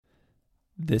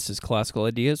This is Classical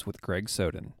Ideas with Greg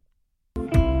Soden.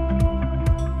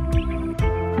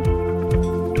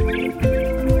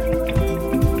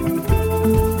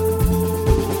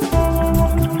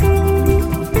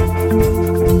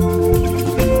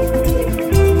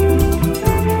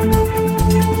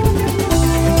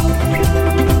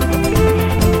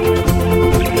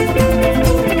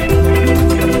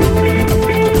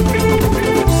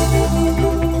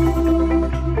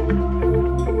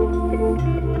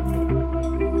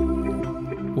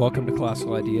 Welcome to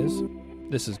Classical Ideas.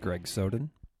 This is Greg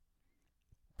Soden.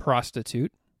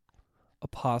 Prostitute,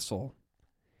 apostle,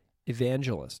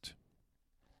 evangelist.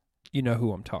 You know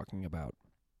who I'm talking about.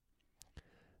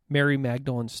 Mary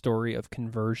Magdalene's story of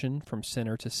conversion from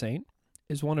sinner to saint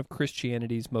is one of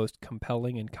Christianity's most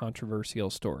compelling and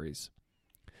controversial stories.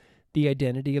 The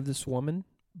identity of this woman,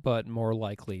 but more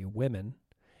likely women,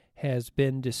 has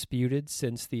been disputed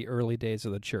since the early days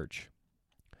of the church.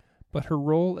 But her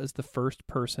role as the first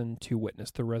person to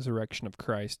witness the resurrection of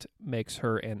Christ makes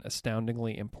her an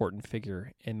astoundingly important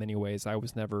figure in many ways I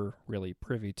was never really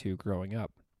privy to growing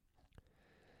up.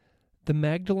 The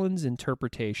Magdalene's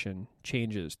interpretation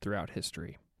changes throughout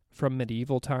history, from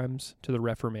medieval times to the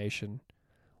Reformation,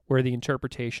 where the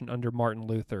interpretation under Martin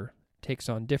Luther takes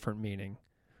on different meaning,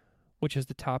 which is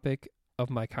the topic of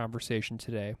my conversation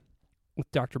today with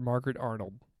Dr. Margaret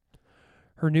Arnold.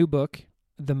 Her new book,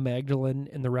 The Magdalene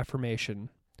in the Reformation,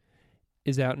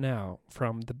 is out now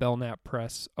from the Belknap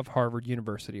Press of Harvard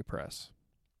University Press.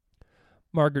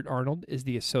 Margaret Arnold is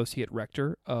the Associate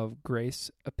Rector of Grace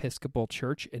Episcopal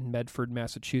Church in Medford,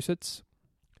 Massachusetts.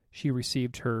 She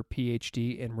received her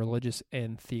Ph.D. in Religious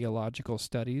and Theological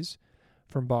Studies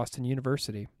from Boston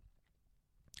University.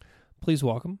 Please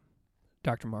welcome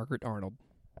Dr. Margaret Arnold.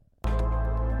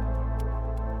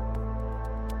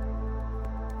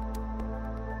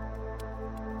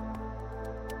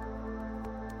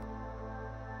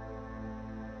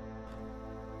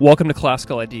 Welcome to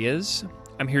Classical Ideas.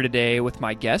 I'm here today with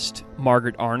my guest,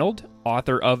 Margaret Arnold,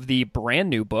 author of the brand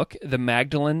new book, The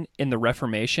Magdalene in the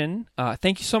Reformation.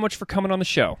 Thank you so much for coming on the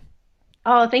show.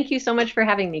 Oh, thank you so much for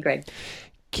having me, Greg.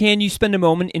 Can you spend a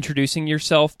moment introducing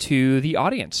yourself to the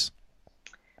audience?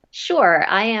 Sure.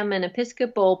 I am an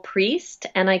Episcopal priest,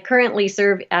 and I currently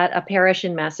serve at a parish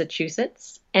in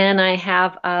Massachusetts. And I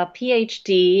have a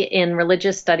PhD in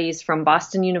Religious Studies from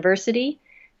Boston University.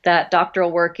 That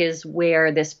doctoral work is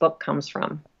where this book comes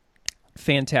from.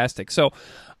 Fantastic. So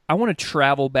I want to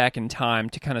travel back in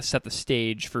time to kind of set the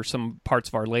stage for some parts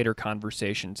of our later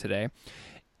conversation today.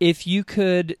 If you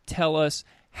could tell us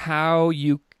how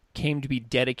you came to be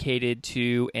dedicated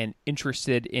to and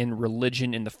interested in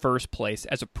religion in the first place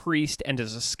as a priest and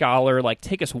as a scholar, like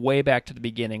take us way back to the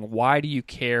beginning. Why do you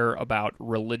care about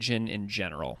religion in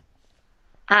general?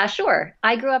 Sure.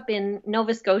 I grew up in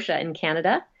Nova Scotia in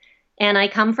Canada. And I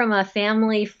come from a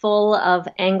family full of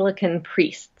Anglican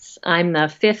priests. I'm the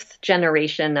fifth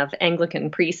generation of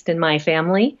Anglican priest in my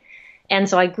family. And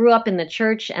so I grew up in the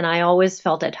church, and I always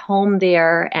felt at home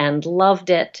there and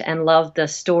loved it and loved the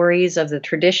stories of the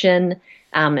tradition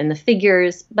and the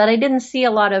figures. But I didn't see a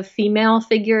lot of female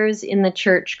figures in the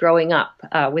church growing up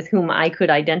with whom I could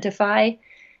identify.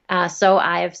 So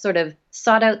I've sort of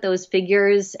sought out those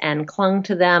figures and clung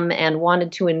to them and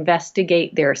wanted to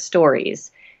investigate their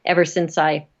stories. Ever since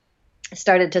I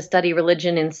started to study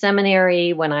religion in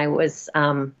seminary when I was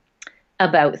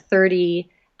about 30,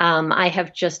 I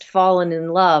have just fallen in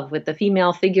love with the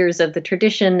female figures of the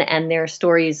tradition and their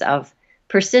stories of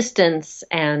persistence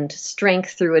and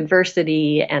strength through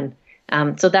adversity. And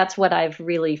so that's what I've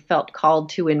really felt called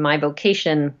to in my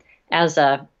vocation as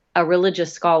a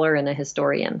religious scholar and a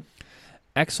historian.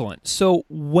 Excellent. So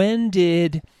when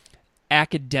did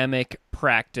academic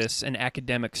practice and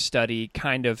academic study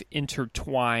kind of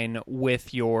intertwine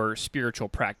with your spiritual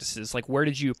practices? Like, where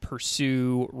did you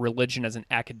pursue religion as an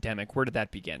academic? Where did that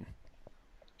begin?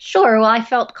 Sure. Well, I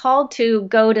felt called to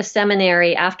go to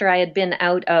seminary after I had been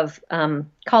out of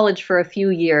college for a few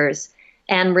years,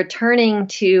 and returning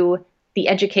to the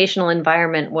educational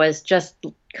environment was just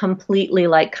completely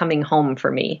like coming home for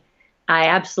me. I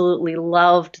absolutely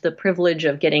loved the privilege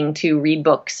of getting to read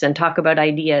books and talk about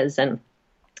ideas, and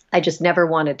I just never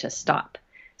wanted to stop.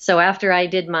 So after I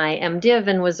did my MDiv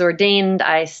and was ordained,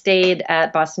 I stayed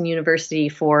at Boston University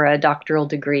for a doctoral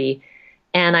degree,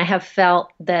 and I have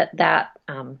felt that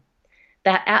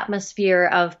atmosphere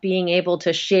of being able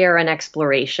to share an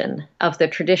exploration of the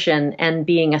tradition and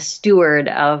being a steward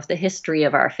of the history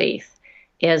of our faith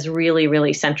is really,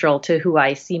 really central to who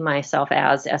I see myself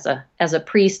as a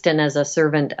priest and as a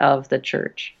servant of the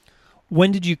church.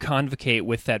 When did you convocate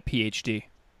with that PhD?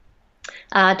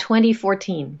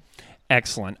 2014.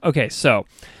 Excellent. Okay, so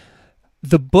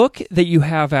the book that you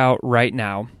have out right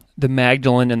now, The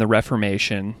Magdalene and the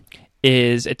Reformation,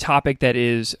 is a topic that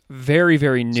is very,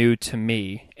 very new to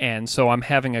me. And so I'm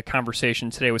having a conversation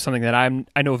today with something that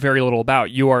I know very little about.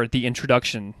 You are the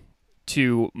introduction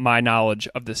to my knowledge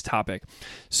of this topic.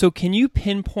 So can you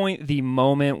pinpoint the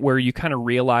moment where you kind of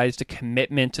realized a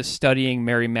commitment to studying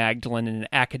Mary Magdalene in an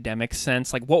academic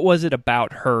sense? Like, what was it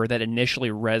about her that initially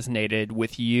resonated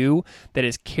with you that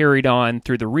is carried on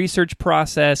through the research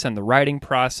process and the writing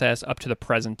process up to the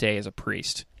present day as a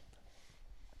priest?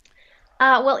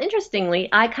 Well, interestingly,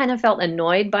 I kind of felt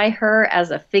annoyed by her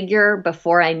as a figure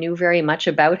before I knew very much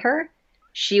about her.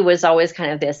 She was always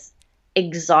kind of this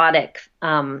exotic,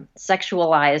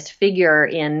 sexualized figure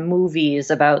in movies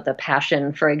about the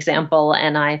Passion, for example.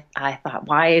 And I thought,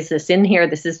 why is this in here?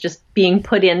 This is just being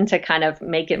put in to kind of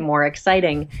make it more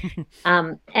exciting.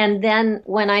 And then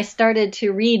when I started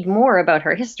to read more about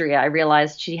her history, I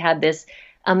realized she had this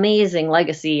amazing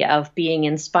legacy of being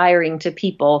inspiring to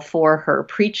people for her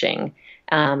preaching.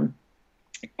 And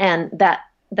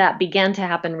that began to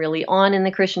happen really on in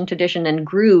the Christian tradition and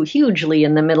grew hugely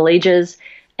in the Middle Ages.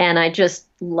 And I just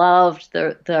loved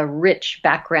the rich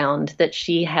background that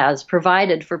she has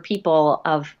provided for people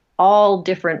of all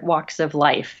different walks of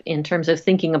life in terms of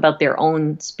thinking about their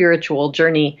own spiritual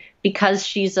journey, because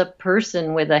she's a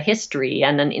person with a history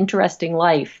and an interesting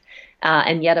life,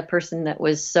 and yet a person that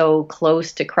was so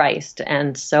close to Christ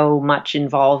and so much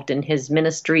involved in his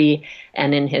ministry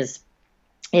and in his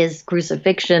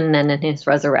crucifixion and in his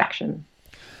resurrection.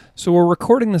 So we're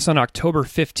recording this on October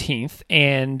 15th,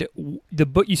 and the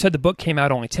book, you said the book came out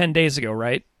only 10 days ago,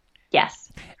 right? Yes.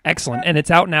 Excellent. And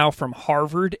it's out now from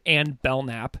Harvard and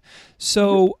Belknap.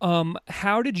 So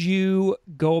how did you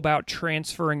go about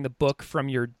transferring the book from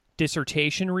your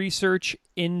dissertation research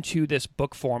into this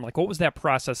book form? Like, what was that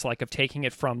process like of taking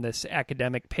it from this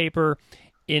academic paper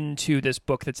into this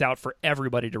book that's out for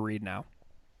everybody to read now?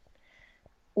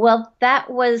 Well, that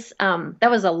was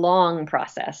a long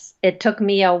process. It took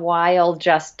me a while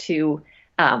just to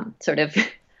sort of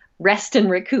rest and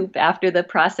recoup after the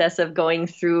process of going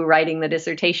through writing the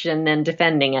dissertation and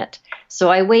defending it. So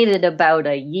I waited about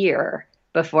a year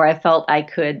before I felt I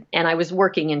could, and I was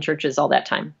working in churches all that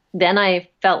time. Then I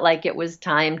felt like it was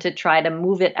time to try to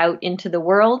move it out into the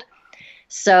world.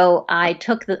 So I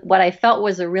took what I felt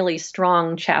was a really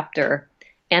strong chapter,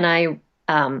 and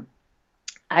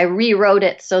I rewrote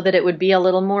it so that it would be a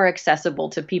little more accessible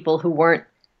to people who weren't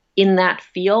in that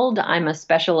field. I'm a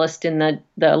specialist in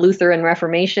the Lutheran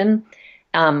Reformation,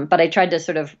 but I tried to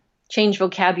sort of change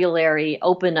vocabulary,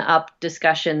 open up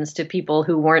discussions to people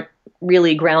who weren't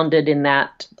really grounded in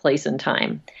that place and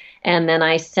time. And then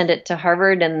I sent it to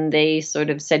Harvard, and they sort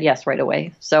of said yes right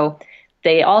away. So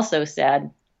they also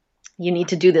said, you need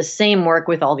to do the same work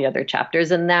with all the other chapters.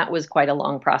 And that was quite a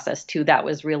long process, too. That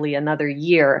was really another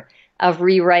year of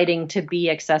rewriting to be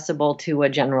accessible to a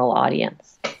general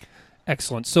audience.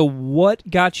 Excellent. So what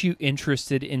got you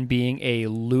interested in being a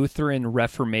Lutheran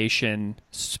Reformation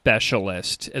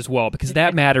specialist as well? Because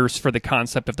that matters for the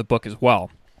concept of the book as well.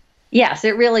 Yes,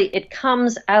 it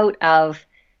comes out of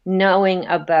knowing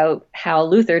about how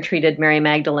Luther treated Mary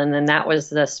Magdalene, and that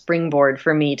was the springboard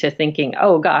for me to thinking,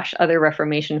 oh gosh, other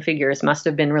Reformation figures must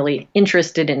have been really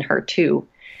interested in her too.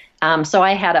 So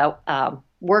I had a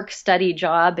work-study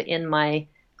job in my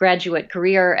graduate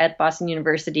career at Boston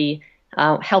University,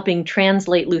 helping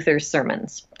translate Luther's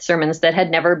sermons that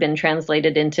had never been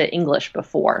translated into English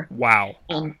before. Wow.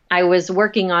 And I was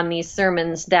working on these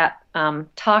sermons that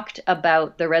talked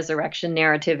about the resurrection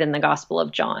narrative in the Gospel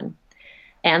of John.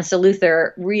 And so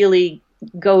Luther really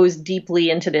goes deeply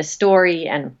into this story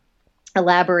and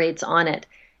elaborates on it.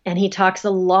 And he talks a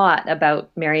lot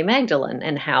about Mary Magdalene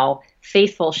and how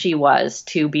faithful she was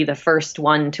to be the first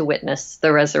one to witness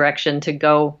the resurrection, to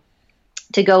go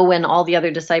when all the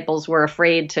other disciples were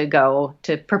afraid to go,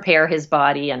 to prepare his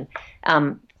body and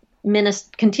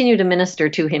continue to minister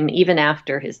to him even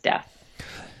after his death.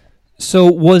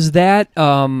 So was that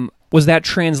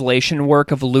translation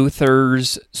work of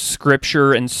Luther's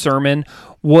scripture and sermon,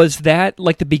 was that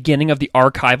like the beginning of the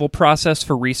archival process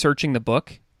for researching the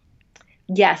book?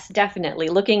 Yes, definitely.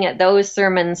 Looking at those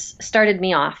sermons started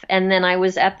me off. And then I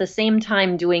was at the same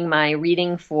time doing my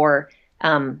reading for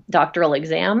doctoral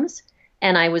exams.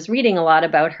 And I was reading a lot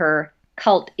about her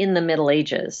cult in the Middle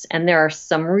Ages. And there are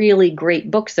some really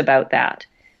great books about that.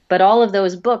 But all of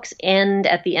those books end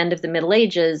at the end of the Middle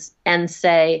Ages and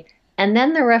say, and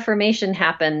then the Reformation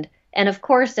happened. And of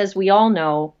course, as we all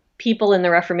know, people in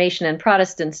the Reformation and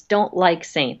Protestants don't like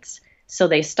saints. So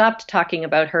they stopped talking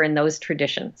about her in those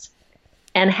traditions.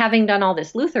 And having done all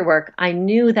this Luther work, I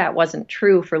knew that wasn't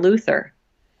true for Luther,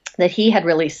 that he had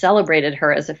really celebrated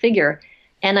her as a figure.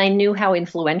 And I knew how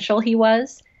influential he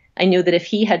was. I knew that if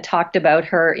he had talked about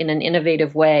her in an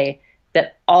innovative way,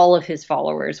 that all of his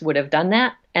followers would have done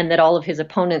that, and that all of his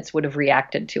opponents would have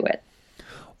reacted to it.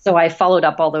 So I followed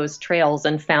up all those trails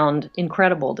and found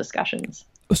incredible discussions.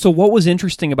 So what was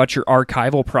interesting about your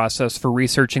archival process for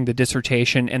researching the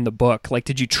dissertation and the book? Like,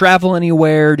 did you travel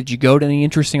anywhere? Did you go to any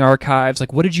interesting archives?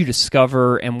 Like, what did you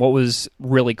discover, and what was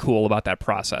really cool about that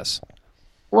process?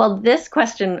 Well, this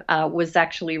question was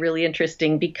actually really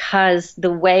interesting because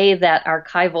the way that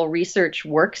archival research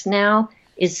works now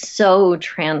is so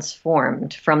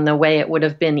transformed from the way it would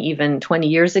have been even 20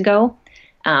 years ago.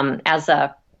 As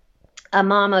a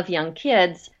mom of young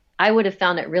kids, I would have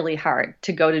found it really hard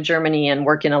to go to Germany and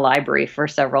work in a library for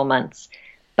several months.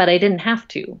 But I didn't have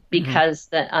to because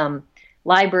the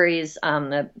libraries,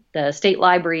 the State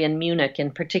Library in Munich in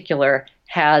particular,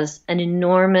 has an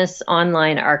enormous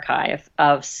online archive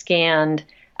of scanned,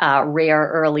 rare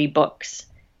early books.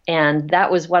 And that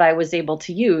was what I was able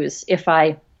to use. If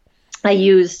I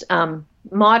used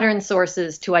modern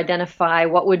sources to identify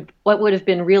what would have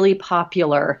been really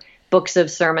popular books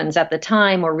of sermons at the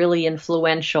time, or really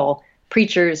influential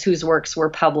preachers whose works were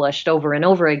published over and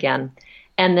over again.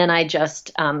 And then I just,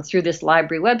 through this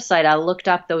library website, I looked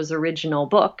up those original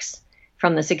books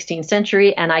from the 16th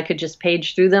century, and I could just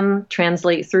page through them,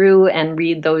 translate through, and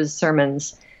read those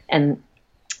sermons and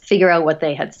figure out what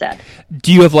they had said.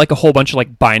 Do you have like a whole bunch of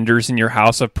like binders in your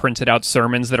house of printed out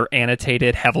sermons that are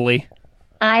annotated heavily?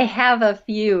 I have a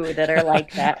few that are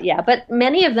like that, yeah. But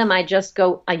many of them I just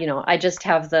go, I just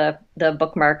have the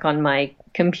bookmark on my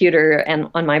computer and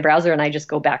on my browser, and I just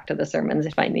go back to the sermons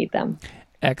if I need them.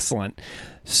 Excellent.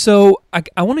 So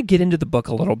I want to get into the book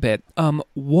a little bit.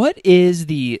 What is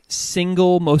the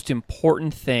single most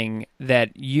important thing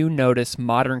that you notice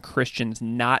modern Christians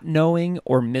not knowing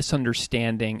or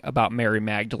misunderstanding about Mary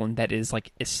Magdalene that is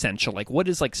like essential? Like, what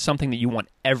is like something that you want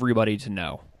everybody to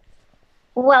know?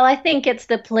 Well, I think it's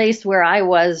the place where I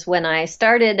was when I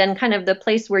started, and kind of the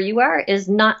place where you are, is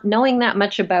not knowing that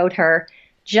much about her,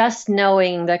 just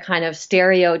knowing the kind of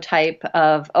stereotype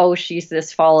of, oh, she's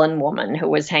this fallen woman who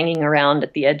was hanging around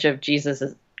at the edge of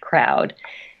Jesus' crowd,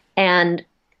 and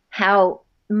how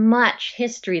much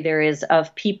history there is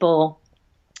of people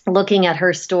looking at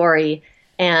her story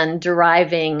and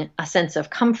deriving a sense of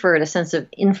comfort, a sense of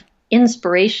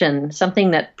inspiration,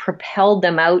 something that propelled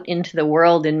them out into the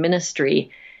world in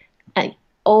ministry. And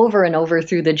over and over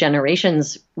through the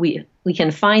generations, we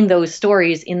can find those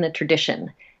stories in the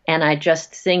tradition. And I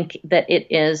just think that it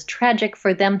is tragic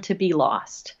for them to be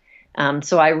lost.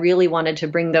 So I really wanted to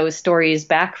bring those stories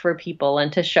back for people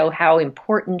and to show how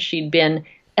important she'd been,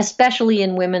 especially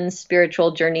in women's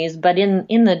spiritual journeys, but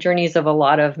in the journeys of a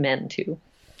lot of men too.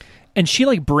 And she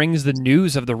like brings the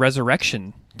news of the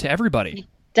resurrection to everybody.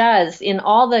 Does. In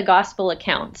all the gospel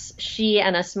accounts, she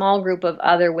and a small group of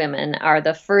other women are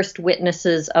the first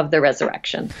witnesses of the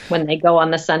resurrection when they go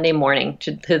on the Sunday morning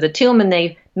to the tomb and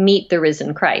they meet the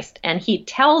risen Christ. And he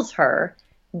tells her,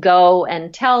 go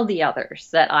and tell the others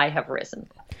that I have risen.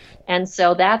 And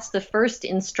so that's the first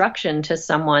instruction to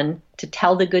someone to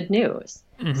tell the good news.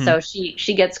 Mm-hmm. So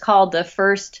she gets called the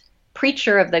first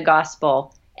preacher of the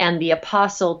gospel and the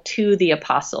apostle to the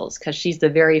apostles, because she's the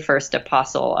very first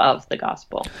apostle of the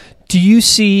gospel. Do you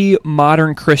see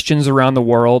modern Christians around the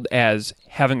world as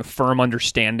having a firm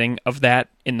understanding of that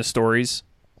in the stories?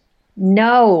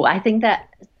 No, I think that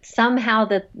somehow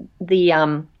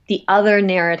the other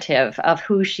narrative of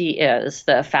who she is,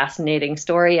 the fascinating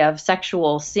story of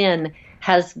sexual sin,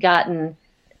 has gotten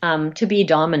to be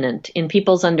dominant in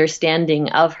people's understanding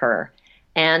of her.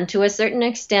 And to a certain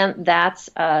extent, that's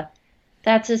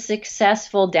a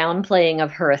successful downplaying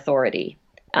of her authority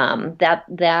that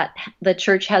the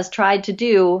church has tried to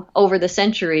do over the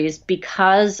centuries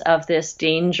because of this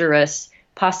dangerous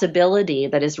possibility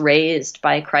that is raised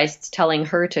by Christ's telling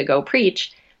her to go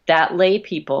preach, that lay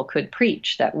people could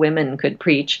preach, that women could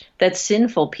preach, that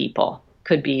sinful people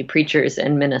could be preachers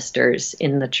and ministers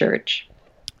in the church.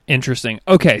 Interesting.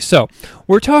 Okay, so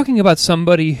we're talking about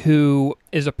somebody who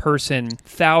is a person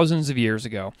thousands of years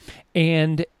ago,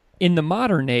 and in the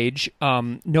modern age,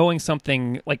 knowing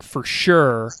something like for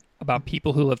sure about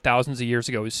people who lived thousands of years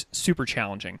ago is super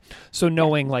challenging. So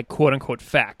knowing like quote unquote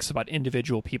facts about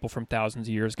individual people from thousands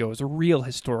of years ago is a real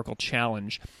historical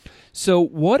challenge. So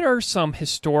what are some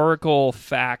historical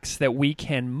facts that we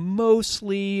can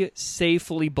mostly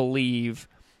safely believe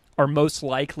are most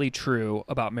likely true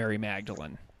about Mary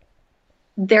Magdalene?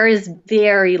 There is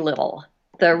very little.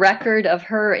 The record of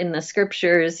her in the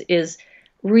scriptures is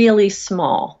really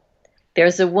small.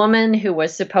 There's a woman who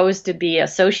was supposed to be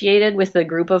associated with the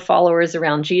group of followers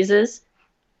around Jesus.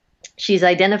 She's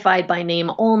identified by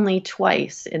name only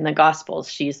twice in the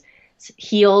Gospels. She's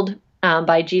healed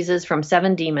by Jesus from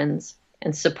 7 demons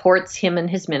and supports him in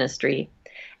his ministry.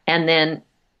 And then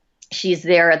she's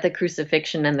there at the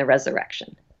crucifixion and the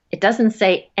resurrection. It doesn't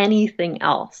say anything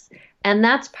else. And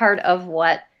that's part of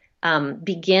what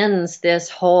begins this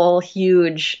whole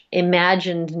huge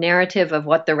imagined narrative of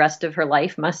what the rest of her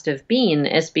life must have been,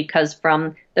 is because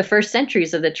from the first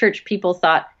centuries of the church, people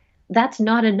thought that's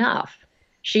not enough.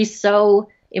 She's so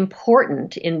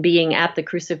important in being at the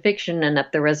crucifixion and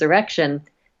at the resurrection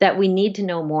that we need to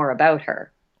know more about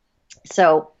her.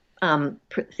 So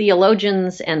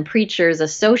theologians and preachers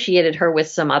associated her with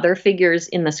some other figures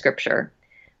in the scripture,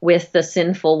 with the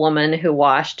sinful woman who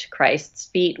washed Christ's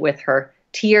feet with her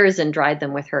tears and dried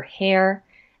them with her hair,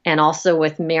 and also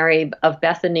with Mary of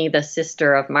Bethany, the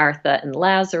sister of Martha and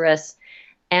Lazarus.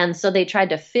 And so they tried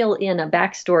to fill in a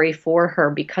backstory for her,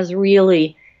 because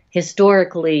really,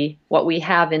 historically, what we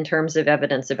have in terms of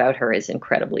evidence about her is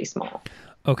incredibly small.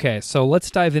 Okay, so let's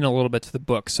dive in a little bit to the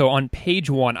book. So on page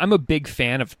 1, I'm a big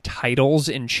fan of titles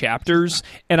in chapters,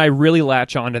 and I really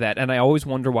latch onto that, and I always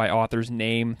wonder why authors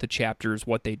name the chapters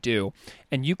what they do.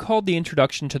 And you called the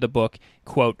introduction to the book,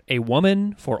 quote, "A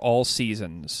Woman for All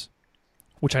Seasons,"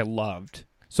 which I loved.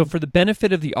 So for the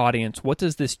benefit of the audience, what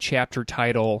does this chapter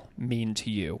title mean to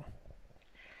you?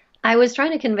 I was trying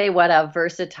to convey what a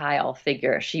versatile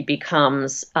figure she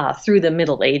becomes through the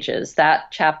Middle Ages.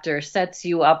 That chapter sets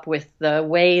you up with the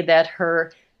way that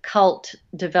her cult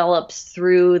develops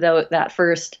through that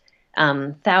first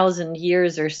 1,000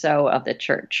 years or so of the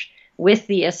church. With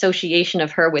the association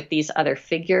of her with these other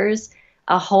figures,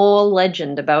 a whole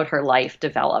legend about her life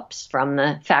develops, from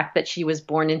the fact that she was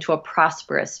born into a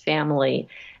prosperous family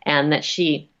and that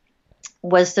she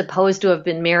was supposed to have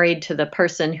been married to the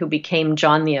person who became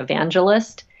John the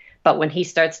Evangelist. But when he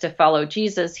starts to follow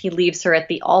Jesus, he leaves her at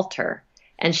the altar.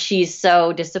 And she's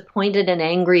so disappointed and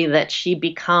angry that she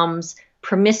becomes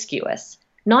promiscuous.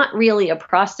 Not really a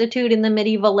prostitute in the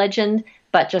medieval legend,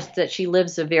 but just that she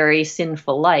lives a very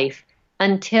sinful life,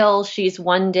 until she's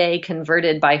one day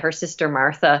converted by her sister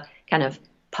Martha, kind of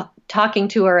talking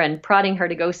to her and prodding her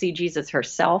to go see Jesus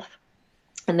herself.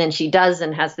 And then she does,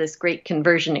 and has this great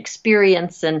conversion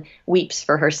experience and weeps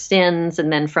for her sins.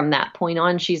 And then from that point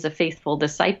on, she's a faithful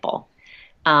disciple.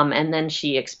 And then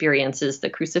she experiences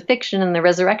the crucifixion and the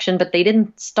resurrection, but they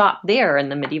didn't stop there in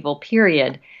the medieval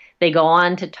period. They go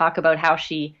on to talk about how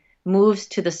she moves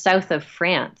to the south of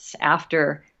France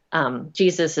after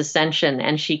Jesus' ascension,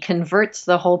 and she converts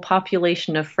the whole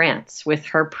population of France with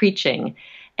her preaching.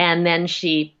 And then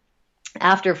she,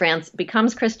 after France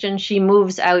becomes Christian, she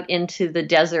moves out into the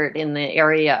desert in the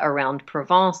area around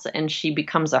Provence, and she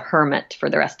becomes a hermit for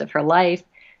the rest of her life.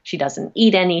 She doesn't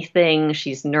eat anything.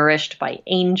 She's nourished by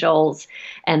angels.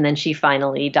 And then she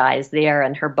finally dies there,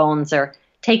 and her bones are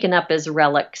taken up as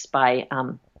relics by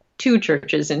 2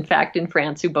 churches, in fact, in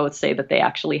France, who both say that they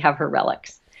actually have her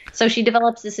relics. So she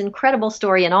develops this incredible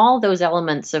story, and all those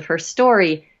elements of her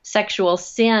story, sexual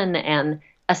sin and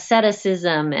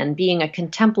asceticism and being a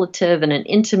contemplative and an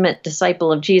intimate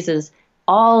disciple of Jesus,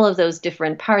 all of those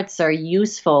different parts are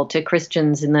useful to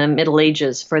Christians in the Middle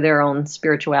Ages for their own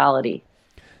spirituality.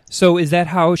 So is that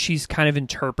how she's kind of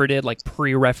interpreted, like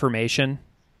pre-Reformation?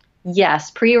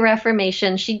 Yes,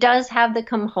 pre-Reformation. She does have the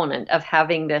component of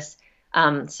having this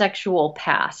sexual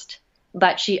past,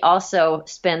 but she also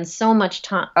spends so much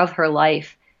time of her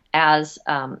life as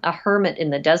a hermit in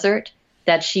the desert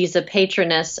that she's a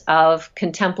patroness of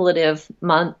contemplative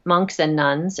monks and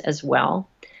nuns as well.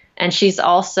 And she's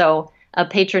also a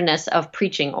patroness of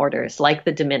preaching orders like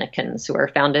the Dominicans, who are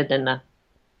founded in the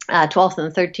 12th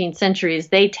and 13th centuries.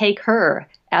 They take her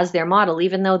as their model,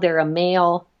 even though they're a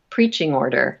male preaching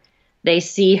order. They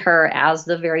see her as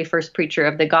the very first preacher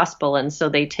of the gospel, and so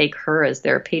they take her as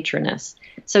their patroness.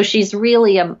 So she's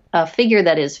really a figure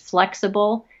that is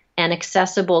flexible and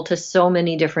accessible to so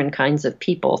many different kinds of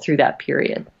people through that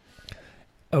period.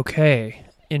 Okay,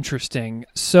 interesting.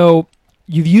 So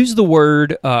you've used the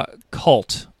word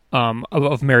cult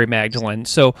of Mary Magdalene.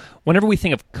 So whenever we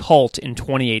think of cult in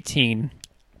 2018,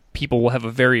 people will have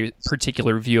a very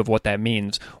particular view of what that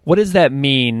means. What does that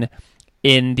mean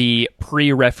in the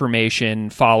pre-Reformation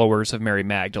followers of Mary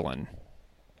Magdalene?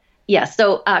 Yeah,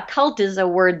 so cult is a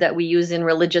word that we use in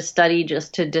religious study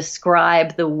just to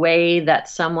describe the way that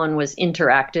someone was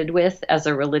interacted with as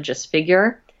a religious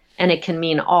figure. And it can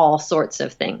mean all sorts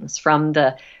of things, from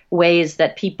the ways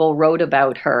that people wrote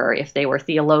about her, if they were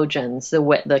theologians,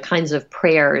 the kinds of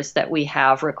prayers that we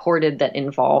have recorded that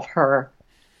involve her,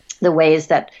 the ways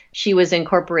that she was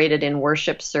incorporated in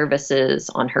worship services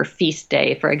on her feast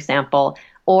day, for example,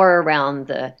 or around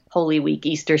the Holy Week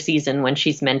Easter season when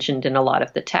she's mentioned in a lot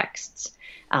of the texts.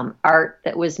 Art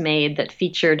that was made that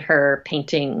featured her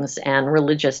paintings and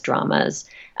religious dramas.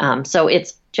 So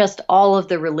it's just all of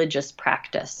the religious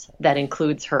practice that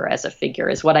includes her as a figure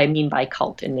is what I mean by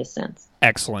cult in this sense.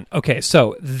 Excellent. Okay,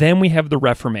 so then we have the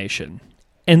Reformation.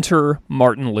 Enter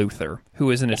Martin Luther,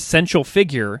 who is an essential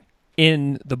figure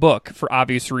in the book for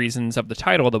obvious reasons of the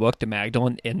title of the book, De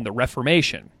Magdalene in the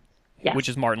Reformation, Yes. which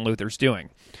is Martin Luther's doing.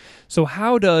 So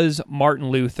how does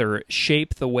Martin Luther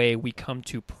shape the way we come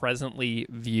to presently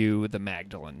view the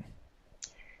Magdalene?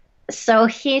 So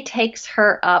he takes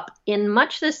her up in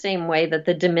much the same way that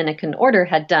the Dominican order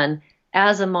had done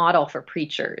as a model for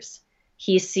preachers.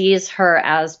 He sees her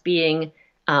as being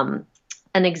an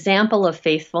example of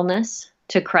faithfulness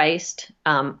to Christ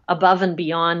above and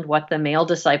beyond what the male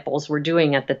disciples were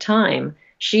doing at the time.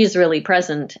 She's really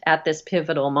present at this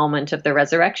pivotal moment of the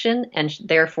resurrection, and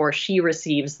therefore she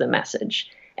receives the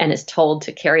message and is told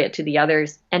to carry it to the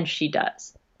others, and she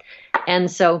does.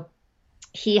 And so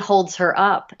he holds her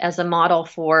up as a model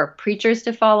for preachers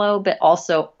to follow, but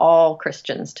also all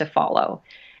Christians to follow.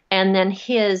 And then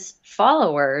his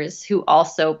followers, who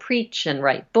also preach and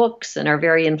write books and are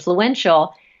very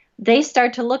influential, they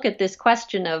start to look at this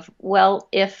question of, well,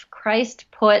 if Christ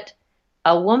put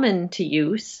a woman to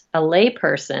use, a lay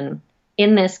person,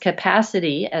 in this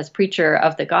capacity as preacher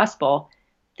of the gospel,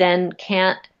 then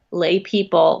can't lay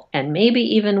people, and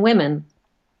maybe even women,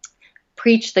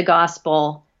 preach the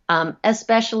gospel,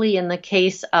 especially in the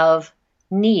case of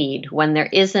need, when there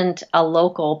isn't a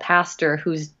local pastor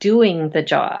who's doing the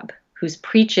job, who's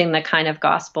preaching the kind of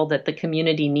gospel that the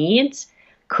community needs?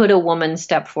 Could a woman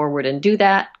step forward and do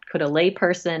that? Could a lay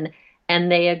person? And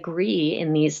they agree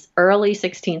in these early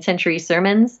 16th century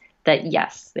sermons that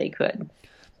yes, they could.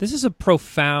 This is a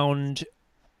profound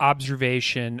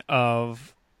observation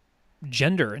of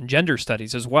gender and gender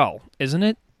studies as well, isn't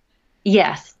it?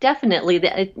 Yes, definitely.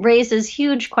 It raises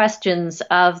huge questions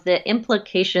of the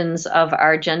implications of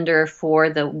our gender for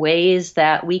the ways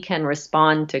that we can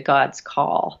respond to God's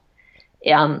call.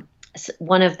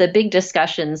 One of the big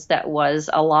discussions that was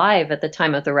alive at the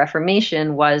time of the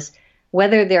Reformation was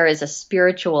whether there is a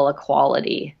spiritual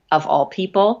equality of all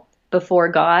people before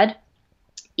God,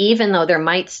 even though there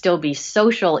might still be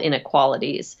social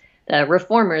inequalities. The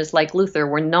reformers, like Luther,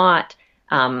 were not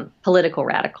political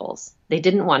radicals. They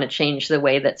didn't want to change the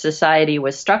way that society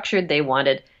was structured. They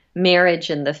wanted marriage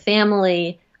and the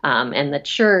family and the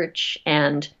church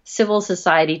and civil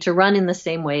society to run in the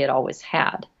same way it always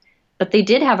had. But they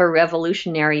did have a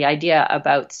revolutionary idea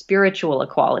about spiritual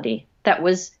equality that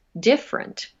was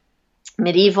different.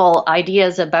 Medieval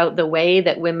ideas about the way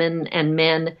that women and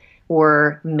men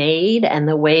were made and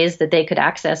the ways that they could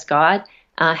access God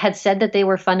had said that they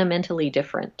were fundamentally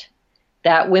different,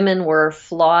 that women were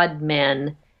flawed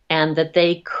men and that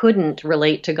they couldn't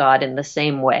relate to God in the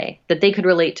same way, that they could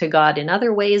relate to God in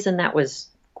other ways, and that was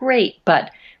great.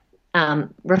 But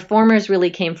reformers really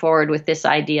came forward with this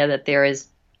idea that there is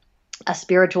a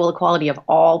spiritual equality of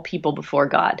all people before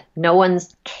God. No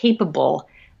one's capable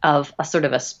of a sort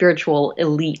of a spiritual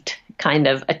elite kind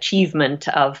of achievement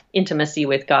of intimacy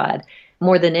with God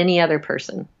more than any other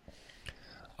person.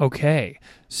 Okay,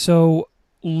 so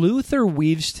Luther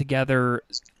weaves together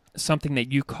something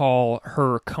that you call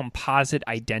her composite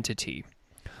identity.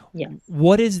 Yes.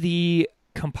 What is the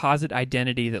composite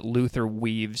identity that Luther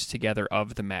weaves together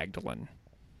of the Magdalene?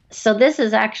 So this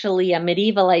is actually a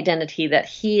medieval identity that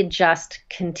he just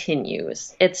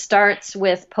continues. It starts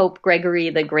with Pope Gregory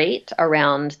the Great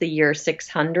around the year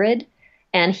 600,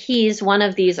 and he's one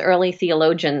of these early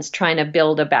theologians trying to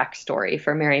build a backstory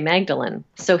for Mary Magdalene.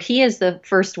 So he is the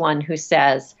first one who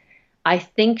says, I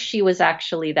think she was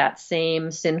actually that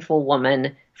same sinful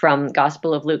woman from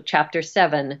Gospel of Luke chapter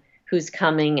 7 who's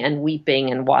coming and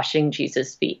weeping and washing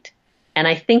Jesus' feet. And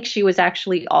I think she was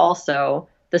actually also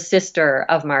the sister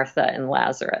of Martha and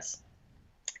Lazarus.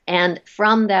 And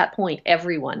from that point,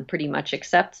 everyone pretty much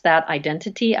accepts that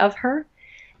identity of her,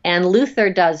 and Luther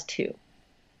does too.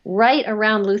 Right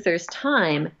around Luther's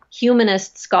time,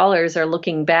 humanist scholars are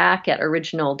looking back at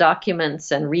original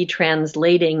documents and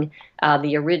retranslating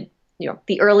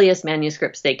the earliest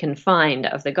manuscripts they can find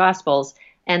of the Gospels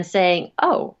and saying,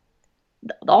 oh,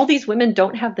 all these women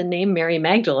don't have the name Mary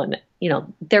Magdalene.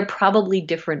 They're probably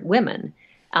different women.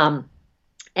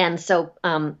 And so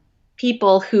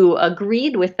people who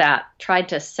agreed with that tried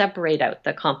to separate out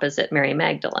the composite Mary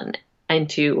Magdalene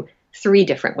into three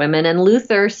different women. And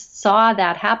Luther saw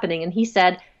that happening, and he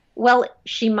said, well,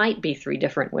 she might be three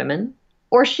different women,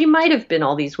 or she might have been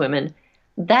all these women.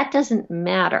 That doesn't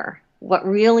matter. What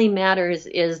really matters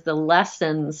is the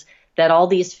lessons that all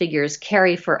these figures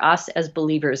carry for us as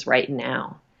believers right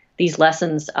now. These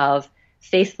lessons of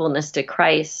faithfulness to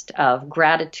Christ, of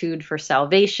gratitude for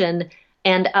salvation,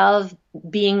 and of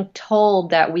being told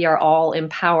that we are all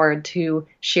empowered to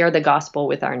share the gospel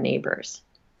with our neighbors.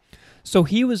 So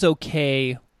he was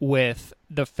okay with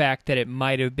the fact that it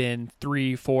might have been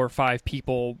 3, 4, 5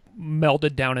 people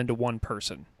melded down into one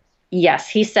person. Yes,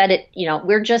 he said it,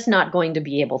 we're just not going to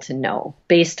be able to know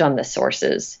based on the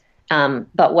sources.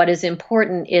 But what is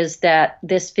important is that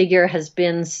this figure has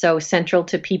been so central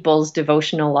to people's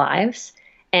devotional lives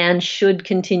and should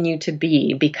continue to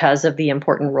be because of the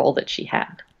important role that she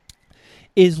had.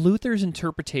 Is Luther's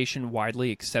interpretation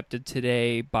widely accepted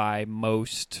today by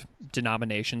most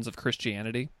denominations of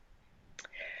Christianity?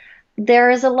 There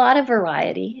is a lot of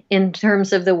variety in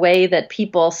terms of the way that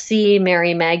people see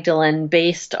Mary Magdalene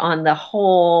based on the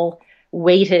whole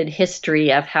weighted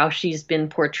history of how she's been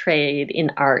portrayed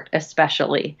in art,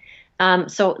 especially.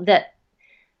 So that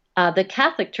the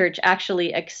Catholic Church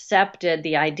actually accepted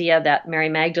the idea that Mary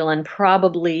Magdalene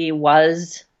probably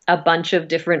was a bunch of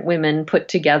different women put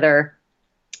together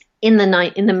in the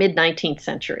mid-19th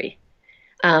century.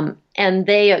 And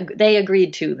they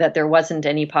agreed to that there wasn't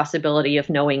any possibility of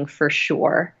knowing for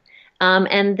sure.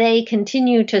 And they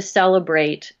continue to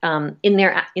celebrate in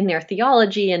their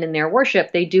theology and in their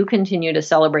worship. They do continue to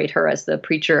celebrate her as the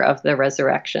preacher of the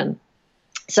resurrection.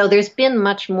 So there's been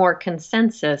much more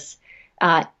consensus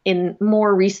in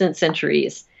more recent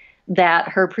centuries that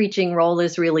her preaching role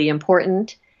is really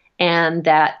important, and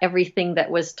that everything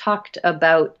that was talked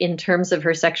about in terms of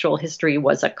her sexual history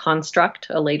was a construct,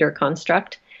 a later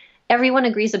construct. Everyone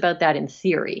agrees about that in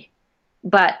theory.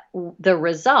 But the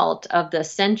result of the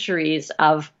centuries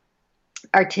of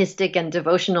artistic and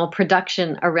devotional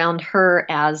production around her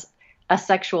as a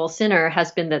sexual sinner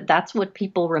has been that that's what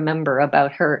people remember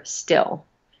about her still.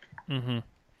 Mm-hmm.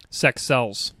 Sex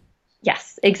sells.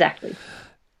 Yes, exactly.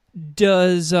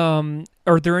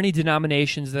 Are there any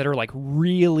denominations that are like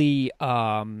really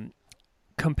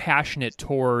compassionate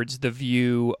towards the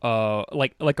view,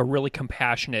 like a really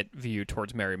compassionate view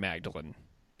towards Mary Magdalene,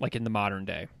 like in the modern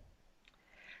day?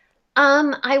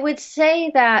 I would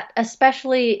say that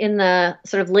especially in the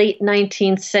sort of late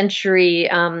 19th century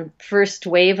first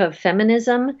wave of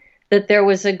feminism, that there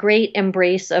was a great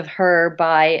embrace of her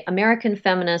by American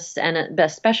feminists and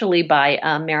especially by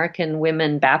American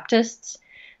women Baptists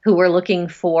who were looking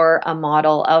for a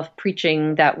model of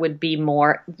preaching that would be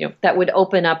more, that would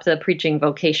open up the preaching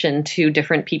vocation to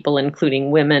different people, including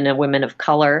women and women of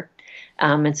color.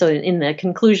 And so in the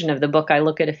conclusion of the book, I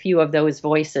look at a few of those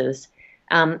voices.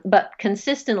 But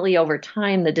consistently over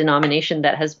time, the denomination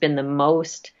that has been the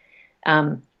most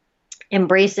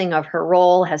embracing of her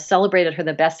role, has celebrated her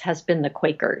the best, has been the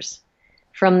Quakers.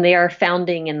 From their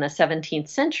founding in the 17th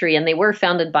century, and they were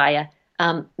founded by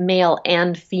male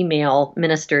and female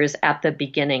ministers at the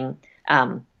beginning,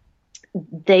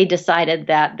 they decided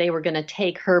that they were going to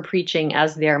take her preaching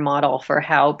as their model for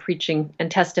how preaching and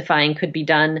testifying could be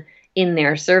done in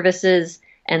their services.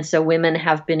 And so women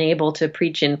have been able to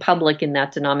preach in public in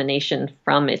that denomination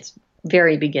from its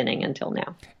very beginning until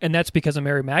now. And that's because of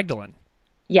Mary Magdalene.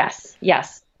 Yes,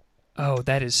 yes. Oh,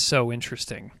 that is so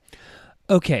interesting.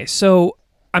 Okay, so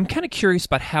I'm kind of curious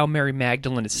about how Mary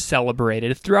Magdalene is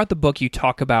celebrated. Throughout the book, you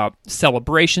talk about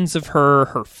celebrations of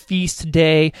her feast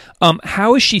day.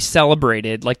 How is she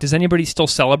celebrated? Like, does anybody still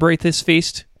celebrate this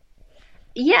feast?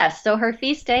 Yes, so her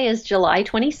feast day is July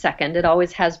 22nd. It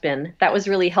always has been. That was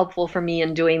really helpful for me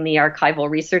in doing the archival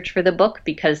research for the book,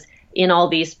 because in all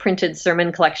these printed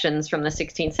sermon collections from the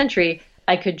 16th century,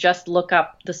 I could just look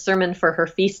up the sermon for her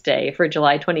feast day for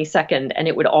July 22nd, and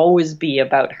it would always be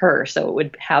about her, so it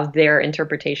would have their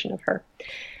interpretation of her.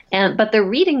 But the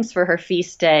readings for her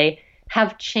feast day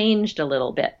have changed a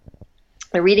little bit.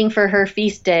 The reading for her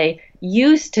feast day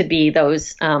used to be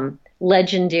those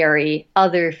legendary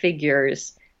other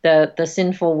figures, the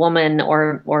sinful woman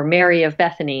or Mary of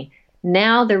Bethany.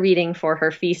 Now the reading for her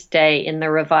feast day in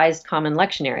the Revised Common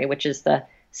Lectionary, which is the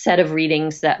set of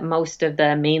readings that most of the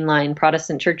mainline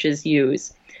Protestant churches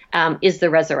use, is the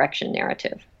resurrection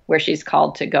narrative, where she's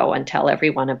called to go and tell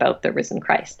everyone about the risen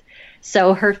Christ.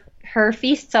 So her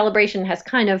feast celebration has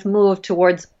kind of moved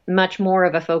towards much more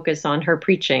of a focus on her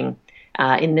preaching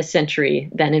in this century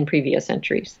than in previous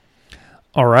centuries.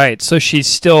 All right, so she's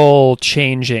still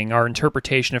changing. Our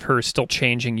interpretation of her is still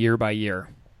changing year by year.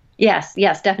 Yes,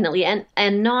 definitely.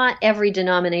 And not every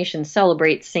denomination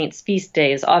celebrates saints' feast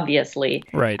days, obviously.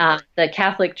 Right. The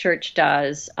Catholic Church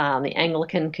does, the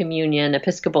Anglican Communion,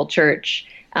 Episcopal Church.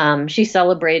 She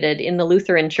celebrated in the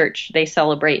Lutheran Church, they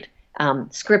celebrate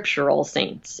scriptural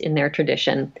saints in their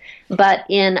tradition. But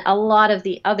in a lot of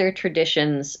the other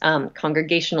traditions,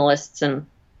 Congregationalists and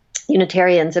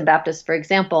Unitarians and Baptists, for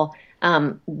example,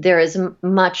 there is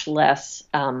much less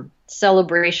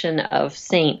celebration of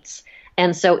saints.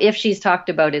 And so if she's talked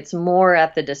about, it's more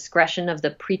at the discretion of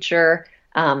the preacher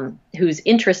who's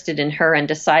interested in her and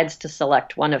decides to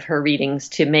select one of her readings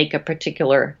to make a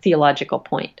particular theological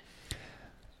point.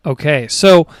 Okay,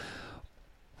 so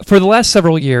for the last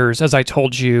several years, as I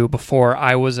told you before,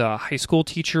 I was a high school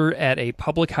teacher at a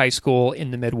public high school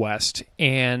in the Midwest,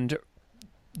 and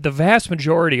the vast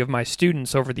majority of my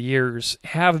students over the years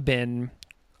have been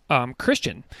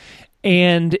Christian.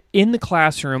 And in the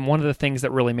classroom, one of the things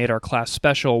that really made our class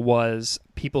special was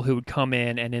people who would come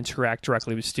in and interact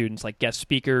directly with students, like guest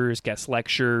speakers, guest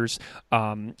lectures,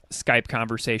 Skype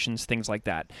conversations, things like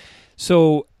that.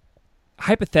 So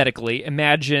hypothetically,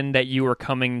 imagine that you were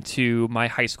coming to my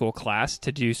high school class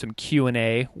to do some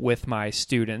Q&A with my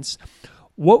students.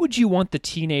 What would you want the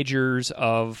teenagers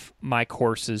of my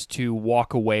courses to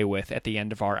walk away with at the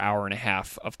end of our hour and a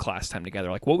half of class time together?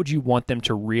 Like, what would you want them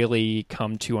to really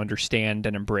come to understand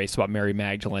and embrace about Mary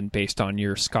Magdalene based on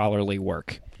your scholarly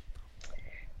work?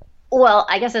 Well,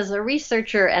 I guess as a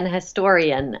researcher and a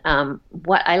historian,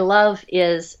 what I love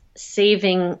is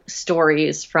saving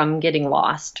stories from getting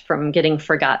lost, from getting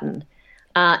forgotten.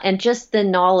 And just the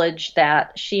knowledge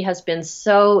that she has been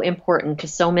so important to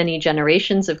so many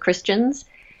generations of Christians,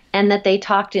 and that they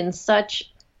talked in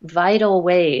such vital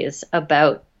ways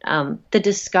about the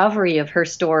discovery of her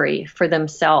story for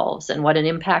themselves and what an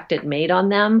impact it made on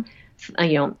them.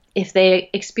 If they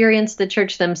experienced the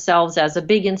church themselves as a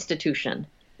big institution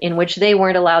in which they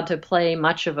weren't allowed to play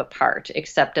much of a part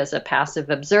except as a passive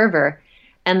observer,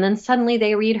 and then suddenly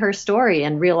they read her story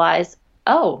and realize,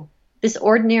 oh, this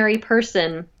ordinary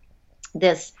person,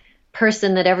 this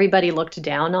person that everybody looked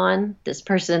down on, this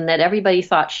person that everybody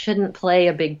thought shouldn't play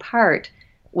a big part,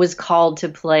 was called to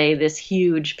play this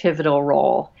huge pivotal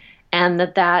role. And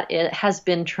that it has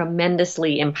been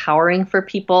tremendously empowering for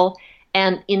people.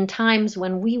 And in times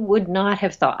when we would not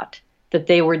have thought that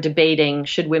they were debating,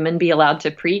 should women be allowed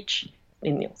to preach,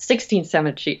 in the 16th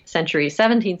century,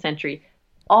 17th century,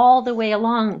 all the way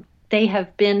along, they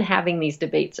have been having these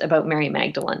debates about Mary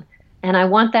Magdalene. And I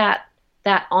want that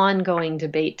ongoing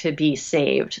debate to be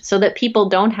saved so that people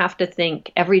don't have to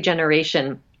think every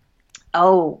generation,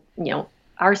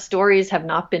 our stories have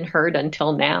not been heard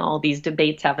until now. These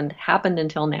debates haven't happened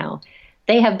until now.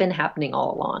 They have been happening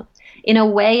all along. In a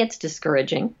way, it's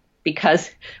discouraging because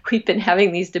we've been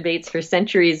having these debates for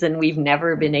centuries and we've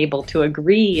never been able to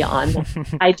agree on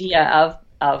the idea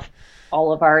of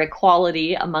all of our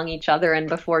equality among each other and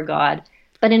before God.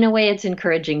 But in a way, it's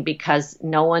encouraging because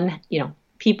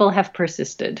people have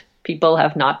persisted. People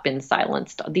have not been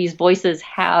silenced. These voices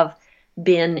have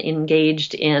been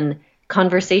engaged in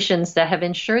conversations that have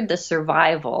ensured the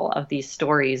survival of these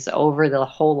stories over the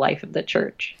whole life of the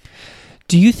church.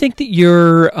 Do you think that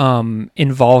your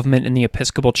involvement in the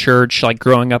Episcopal Church, like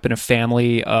growing up in a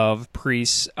family of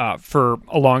priests for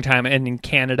a long time and in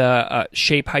Canada,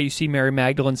 shape how you see Mary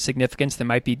Magdalene's significance that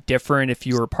might be different if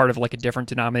you were part of like a different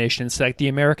denomination, say like the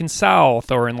American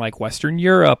South or in like Western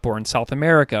Europe or in South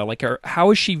America? Like,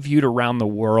 how is she viewed around the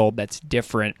world that's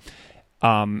different?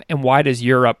 And why does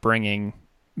your upbringing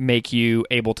make you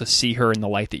able to see her in the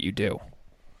light that you do?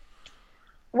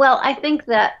 Well, I think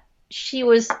that she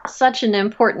was such an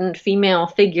important female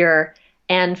figure.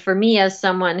 And for me, as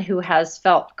someone who has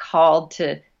felt called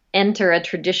to enter a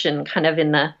tradition kind of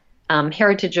in the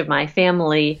heritage of my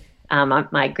family,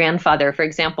 my grandfather, for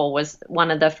example, was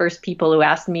one of the first people who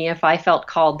asked me if I felt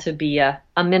called to be a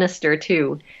minister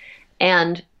too.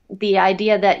 And the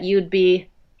idea that you'd be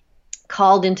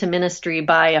called into ministry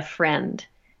by a friend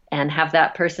and have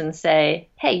that person say,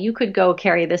 hey, you could go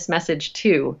carry this message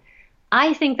too.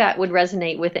 I think that would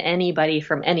resonate with anybody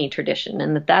from any tradition,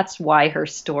 and that's why her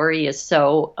story is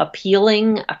so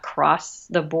appealing across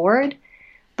the board.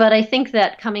 But I think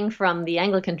that coming from the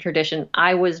Anglican tradition,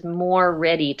 I was more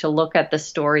ready to look at the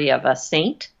story of a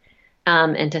saint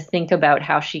and to think about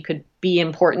how she could be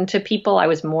important to people. I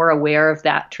was more aware of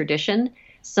that tradition.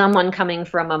 Someone coming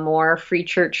from a more free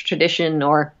church tradition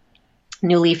or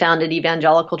newly founded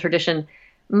evangelical tradition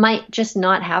might just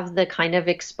not have the kind of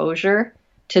exposure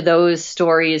to those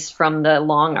stories from the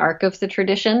long arc of the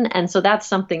tradition. And so that's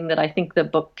something that I think the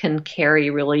book can carry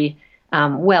really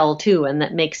well too, and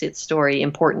that makes its story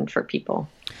important for people.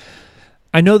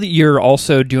 I know that you're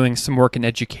also doing some work in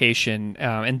education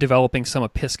and developing some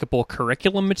Episcopal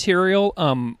curriculum material.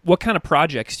 What kind of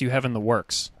projects do you have in the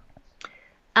works?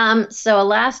 So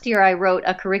last year I wrote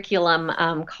a curriculum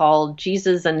called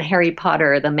Jesus and Harry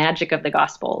Potter, The Magic of the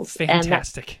Gospels.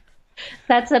 Fantastic.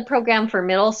 That's a program for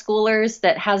middle schoolers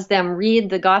that has them read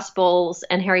the Gospels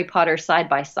and Harry Potter side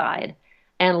by side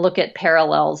and look at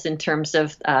parallels in terms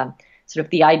of sort of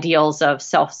the ideals of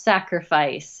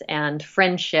self-sacrifice and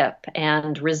friendship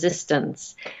and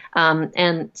resistance.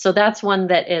 And so that's one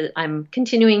that I'm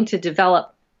continuing to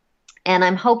develop. And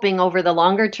I'm hoping over the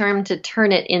longer term to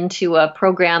turn it into a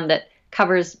program that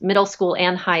covers middle school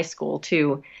and high school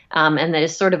too, and that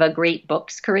is sort of a great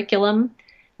books curriculum,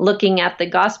 looking at the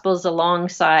Gospels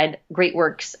alongside great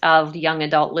works of young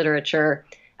adult literature,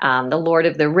 The Lord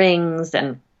of the Rings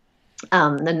and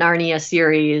the Narnia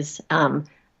series,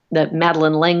 the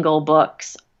Madeleine L'Engle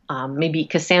books, maybe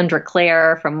Cassandra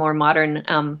Clare from more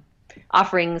modern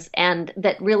offerings, and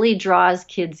that really draws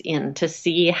kids in to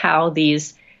see how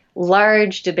these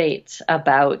large debates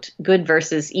about good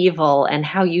versus evil and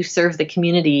how you serve the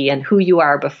community and who you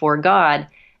are before God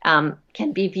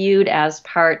can be viewed as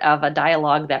part of a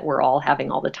dialogue that we're all having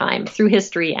all the time through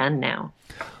history and now.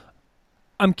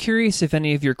 I'm curious if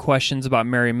any of your questions about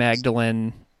Mary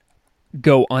Magdalene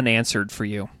go unanswered for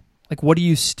you. Like, what do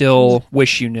you still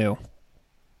wish you knew?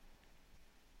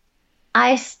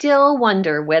 I still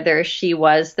wonder whether she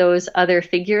was those other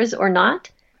figures or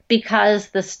not, because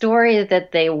the story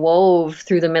that they wove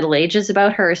through the Middle Ages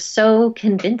about her is so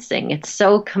convincing. It's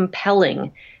so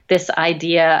compelling, this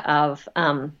idea of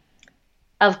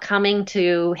coming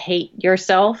to hate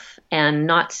yourself and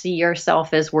not see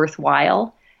yourself as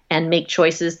worthwhile and make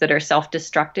choices that are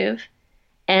self-destructive,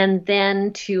 and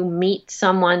then to meet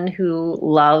someone who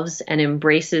loves and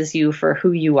embraces you for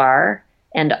who you are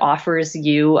and offers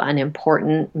you an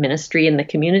important ministry in the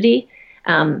community.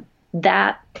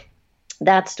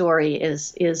 That story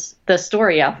is the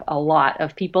story of a lot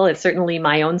of people. It's certainly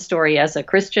my own story as a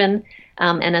Christian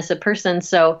and as a person.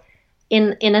 So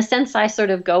in a sense, I sort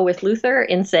of go with Luther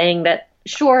in saying that,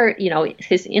 sure,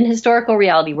 in historical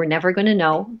reality, we're never going to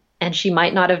know, and she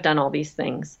might not have done all these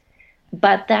things.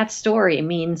 But that story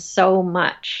means so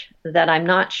much that I'm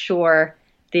not sure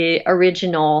the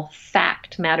original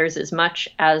fact matters as much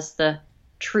as the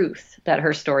truth that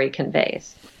her story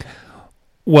conveys.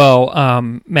 Well,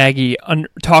 Maggie,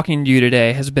 talking to you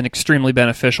today has been extremely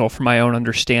beneficial for my own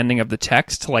understanding of the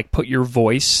text. To put your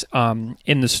voice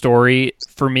in the story,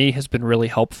 for me, has been really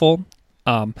helpful.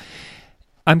 I'm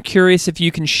curious if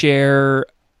you can share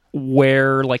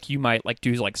where you might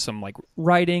do some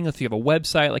writing, if you have a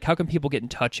website. How can people get in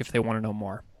touch if they want to know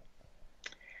more?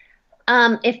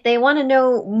 If they want to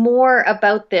know more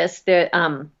about this,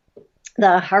 the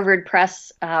Harvard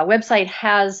Press website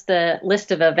has the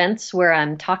list of events where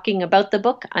I'm talking about the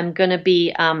book. I'm going to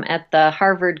be at the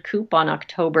Harvard Coop on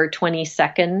October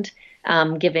 22nd,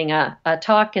 giving a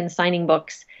talk and signing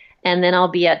books. And then I'll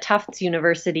be at Tufts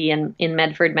University in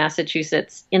Medford,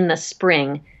 Massachusetts in the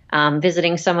spring,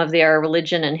 visiting some of their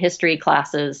religion and history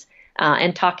classes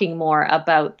and talking more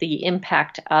about the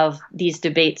impact of these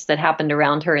debates that happened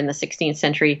around her in the 16th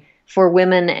century for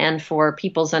women and for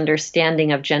people's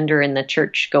understanding of gender in the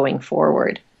church going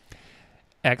forward.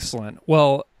 Excellent.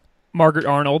 Well, Margaret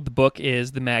Arnold, the book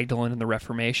is The Magdalene and the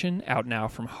Reformation, out now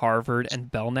from Harvard and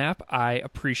Belknap. I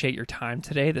appreciate your time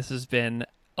today. This has been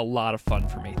a lot of fun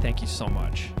for me. Thank you so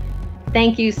much.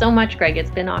 Thank you so much, Greg.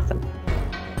 It's been awesome.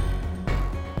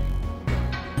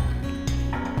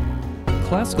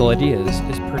 Classical Ideas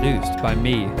is produced by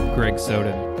me, Greg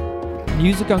Soden.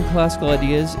 Music on Classical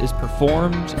Ideas is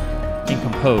performed and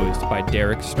composed by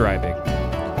Derek Strybing.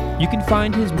 You can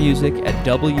find his music at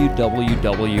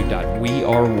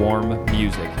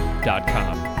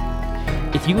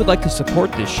www.wearewarmmusic.com. If you would like to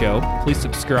support this show, please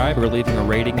subscribe or leaving a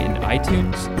rating in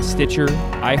iTunes, Stitcher,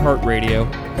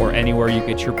 iHeartRadio, or anywhere you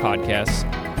get your podcasts.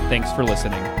 Thanks for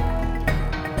listening.